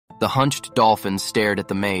The hunched dolphin stared at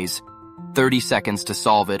the maze. 30 seconds to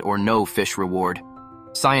solve it or no fish reward.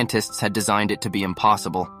 Scientists had designed it to be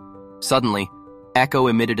impossible. Suddenly, Echo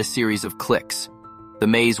emitted a series of clicks. The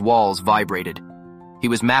maze walls vibrated. He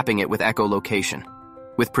was mapping it with echolocation.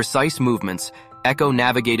 With precise movements, Echo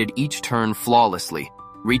navigated each turn flawlessly,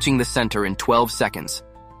 reaching the center in 12 seconds,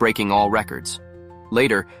 breaking all records.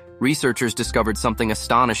 Later, researchers discovered something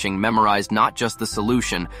astonishing memorized not just the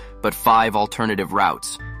solution, but 5 alternative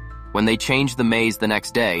routes. When they changed the maze the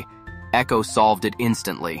next day, Echo solved it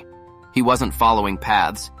instantly. He wasn't following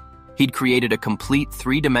paths. He'd created a complete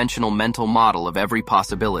 3-dimensional mental model of every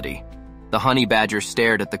possibility. The honey badger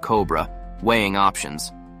stared at the cobra, weighing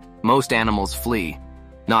options. Most animals flee,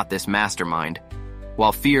 not this mastermind.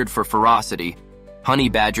 While feared for ferocity, honey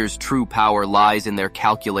badgers' true power lies in their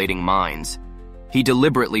calculating minds. He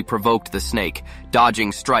deliberately provoked the snake,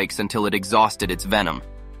 dodging strikes until it exhausted its venom.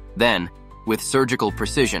 Then, with surgical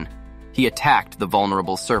precision, he attacked the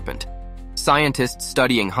vulnerable serpent. Scientists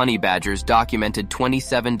studying honey badgers documented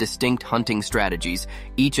 27 distinct hunting strategies,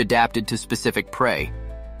 each adapted to specific prey.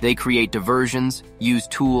 They create diversions, use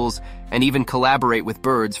tools, and even collaborate with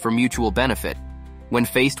birds for mutual benefit. When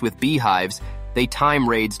faced with beehives, they time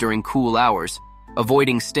raids during cool hours,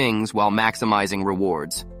 avoiding stings while maximizing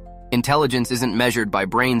rewards. Intelligence isn't measured by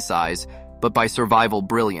brain size, but by survival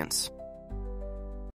brilliance.